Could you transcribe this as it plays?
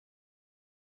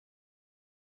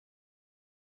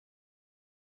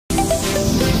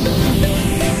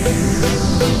Hello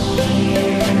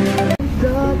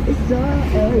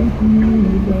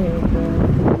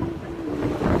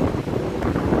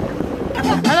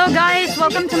guys,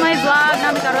 welcome to my vlog.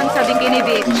 Nami karon sa Bikini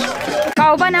Beach.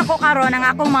 Kauban ako karon ang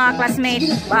akong mga classmate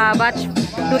batch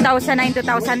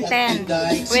 2009-2010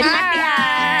 with Ate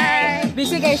Ai.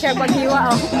 Busy guys siya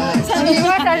paghiwa oh. Sa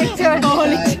hiwa ta lecture.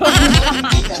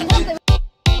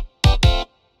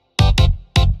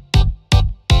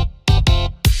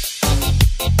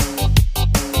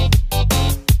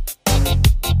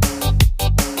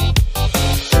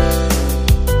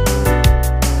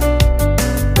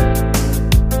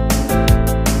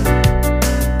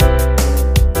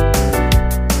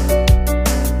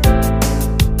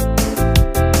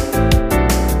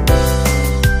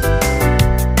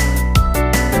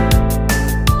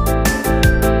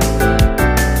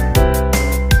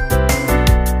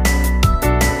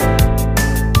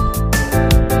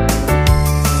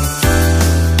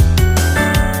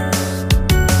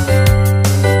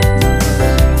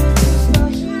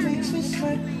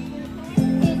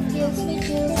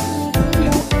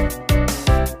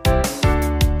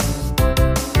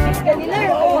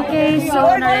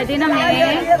 So, na-ready na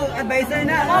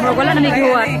wala na may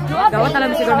gihuwat. Gawat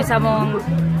alam siguro may samong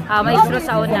maestro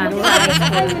sa una.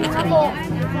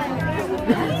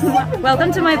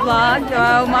 Welcome to my vlog.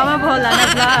 Mama Bola na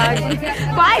vlog.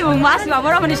 Kuhay mong mas,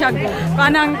 mabura mo ni siya.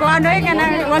 Kanang, kung ano yung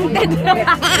kanang wanted.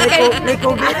 May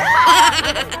COVID.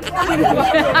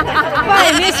 Kuhay,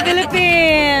 Miss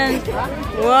Philippines.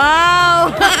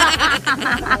 Wow!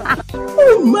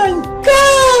 Oh my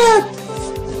God!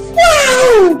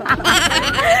 Wow!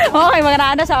 Okay,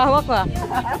 maganda sa hawak ko.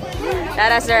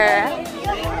 Tara, sir.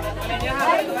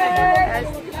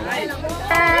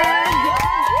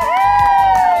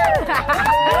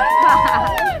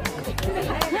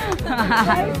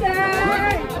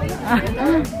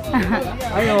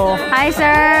 Hello. Hi,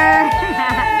 sir.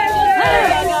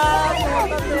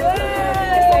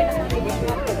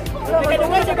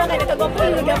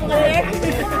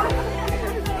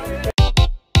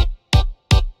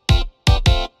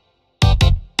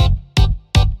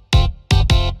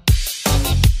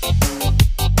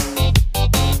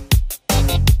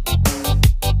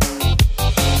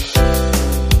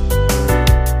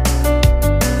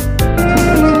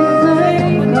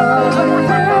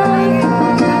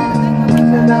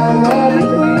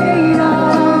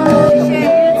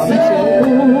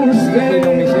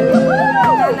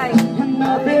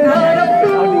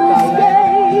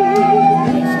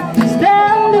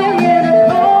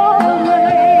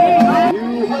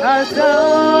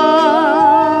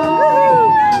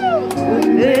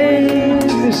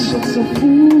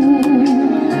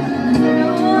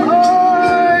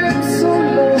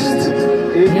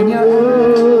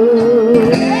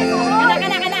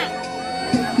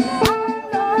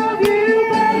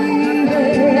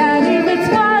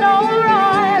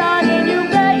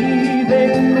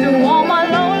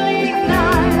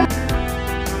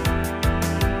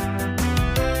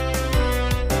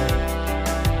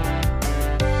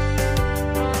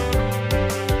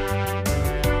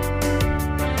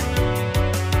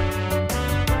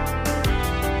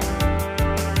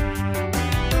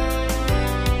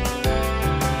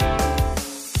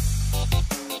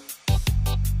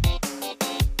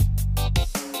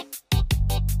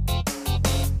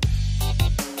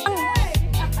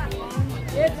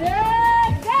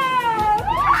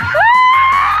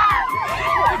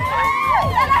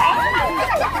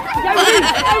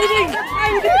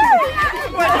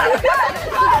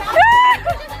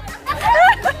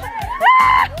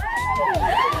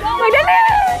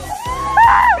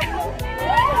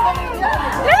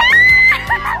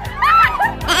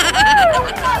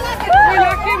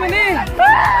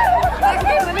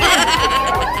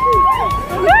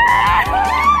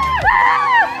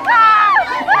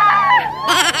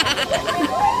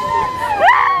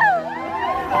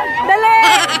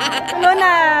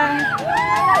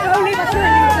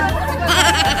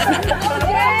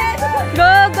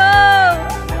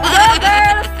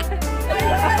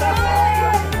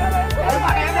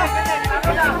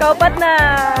 Kaupat na.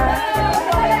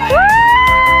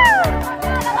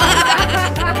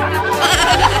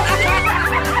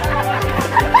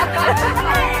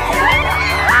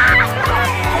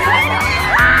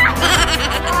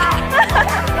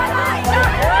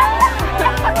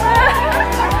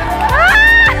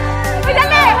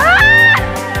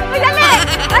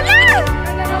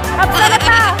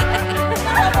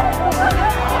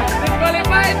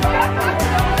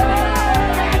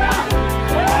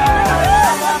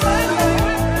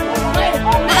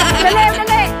 Dali!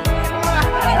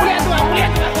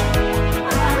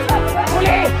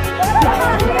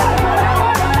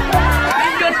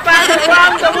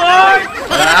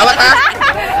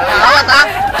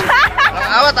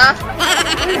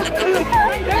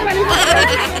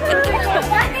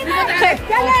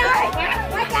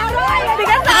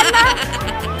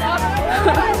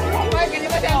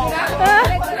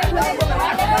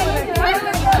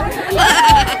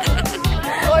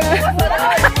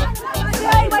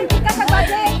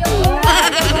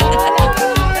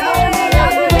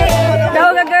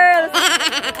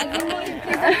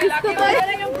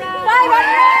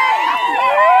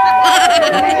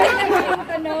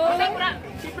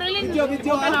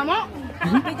 Video ka na mo?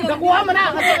 Nakuha mo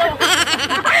na.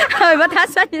 Ay,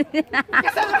 batasan yun.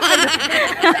 Kasama ka na.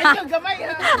 Sa inyong gamay.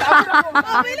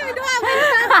 Okay lang, ito ako.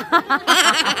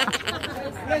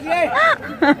 Sige.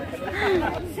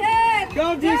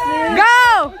 Go, Disney.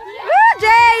 Go! Woo,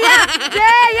 Jaya!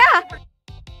 Jaya!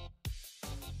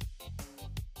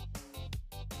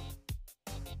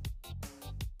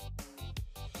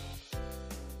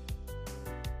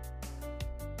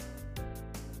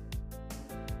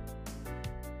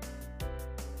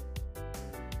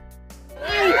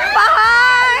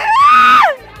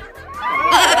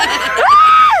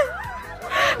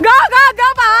 Go, go, go,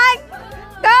 Pahang!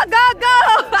 Go, go, go!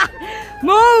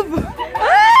 Move!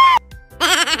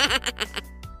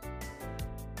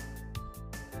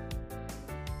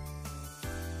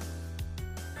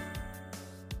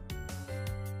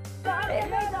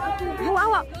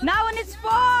 Wow, now on it's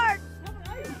sport!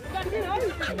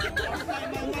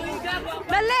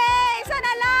 Dali! Isa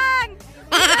na lang!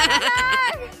 Isa na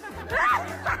lang!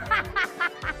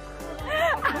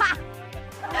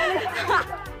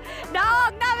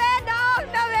 Dog na be! Dog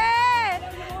na be!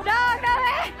 Dog na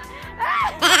be!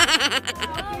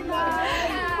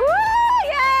 Woo!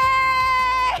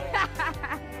 Yay!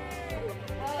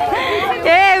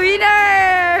 Hey,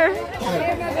 winner!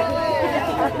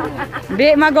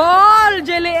 Di magol!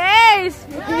 Jelly Ace!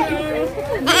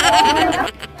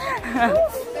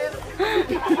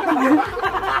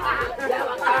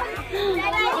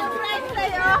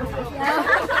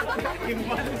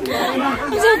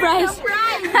 Surprise!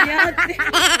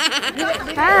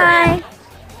 Hi!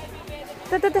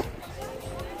 Tuh.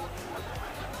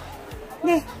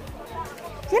 Nih.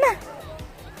 Sini.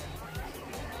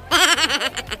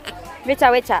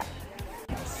 Wecha.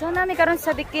 So nami karon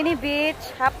sa Bikini Beach,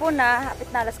 hapon na,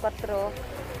 hapit na alas 4.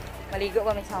 Maligo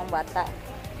kami sa mga bata.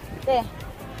 Te.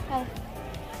 Hi.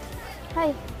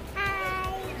 Hi.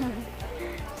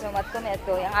 So mat ko na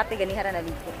ito, yung ate ganihara na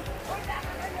dito.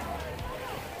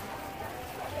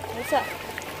 Wecha.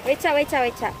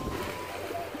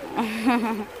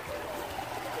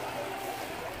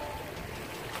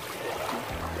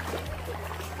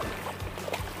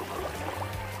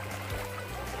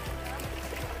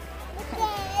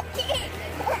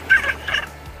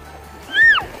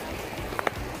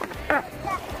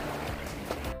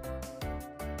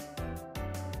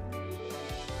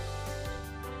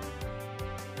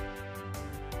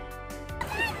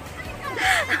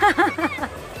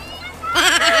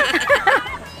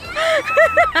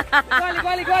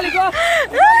 Go.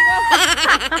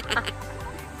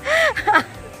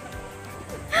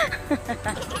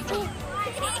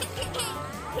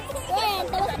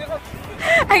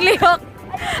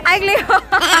 Ang lihok.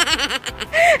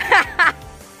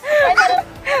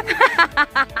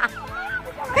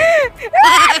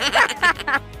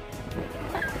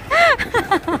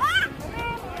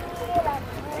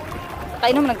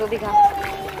 Kainom ng tubig ha.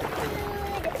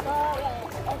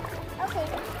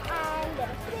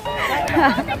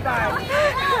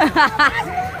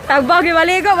 Tagbog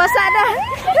maligo, basa na.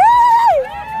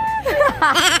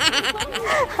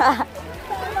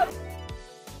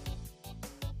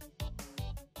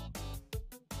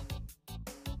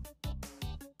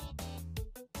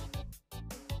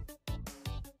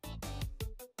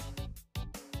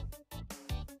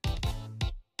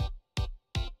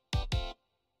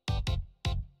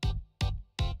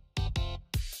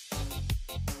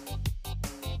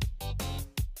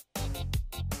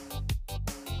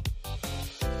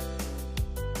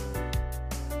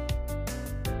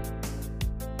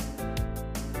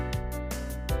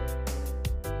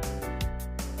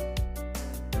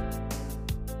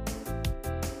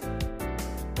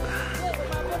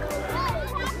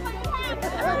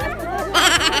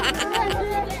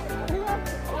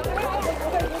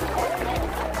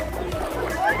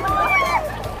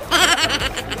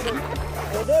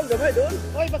 Gamay doon.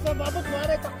 Oy, basta mabot mo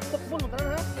are takbo mo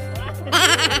tara ha.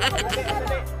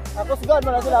 Ako sugan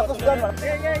man sila, ako sugan man.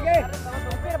 Okay.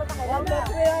 1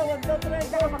 2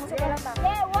 3 go.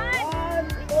 1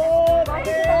 2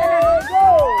 3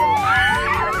 go.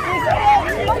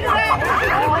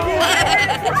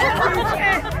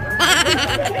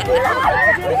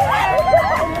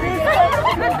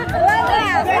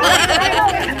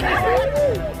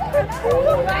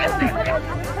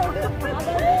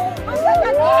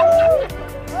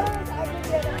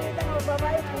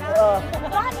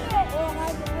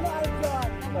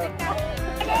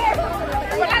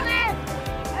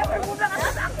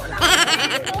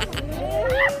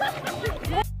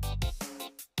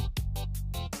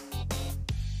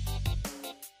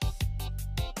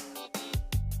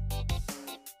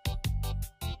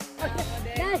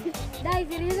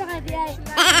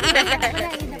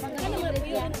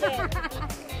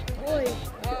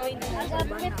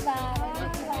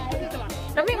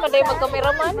 Kami maday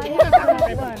mag-cameraman.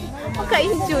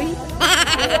 Maka-enjoy.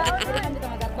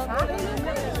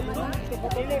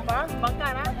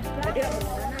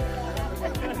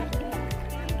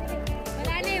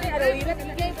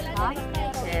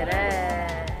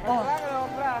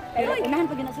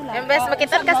 Best,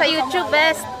 makitaan ka sa YouTube,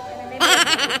 best.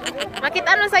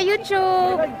 Makitaan mo sa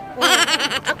YouTube.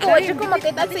 Ako, wala ko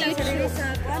makitaan sa YouTube.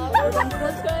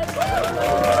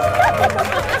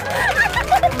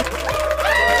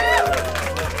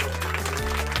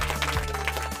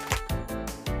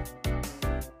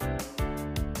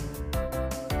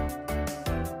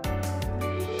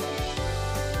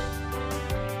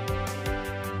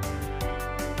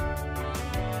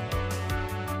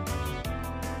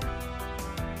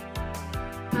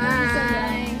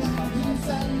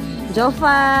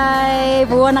 Jofay,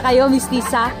 buwan na kayo, Miss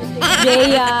Tisa.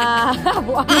 Jaya,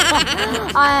 buwan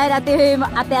na.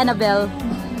 Ate Annabelle.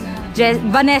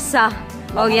 Vanessa,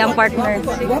 yung partner.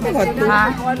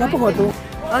 Ha?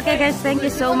 Okay guys, thank you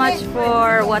so much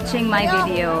for watching my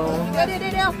video.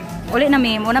 Uli na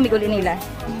muna uli nila.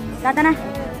 Tata na.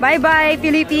 Bye-bye,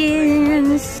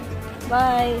 Philippines!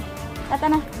 Bye. Tata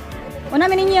na. Una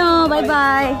ninyo.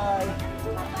 Bye-bye.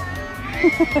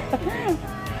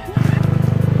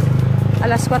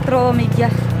 Alas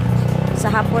 4:30 sa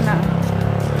hapon na.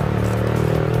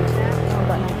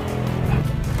 Bye-bye.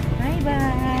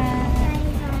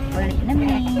 Balik na,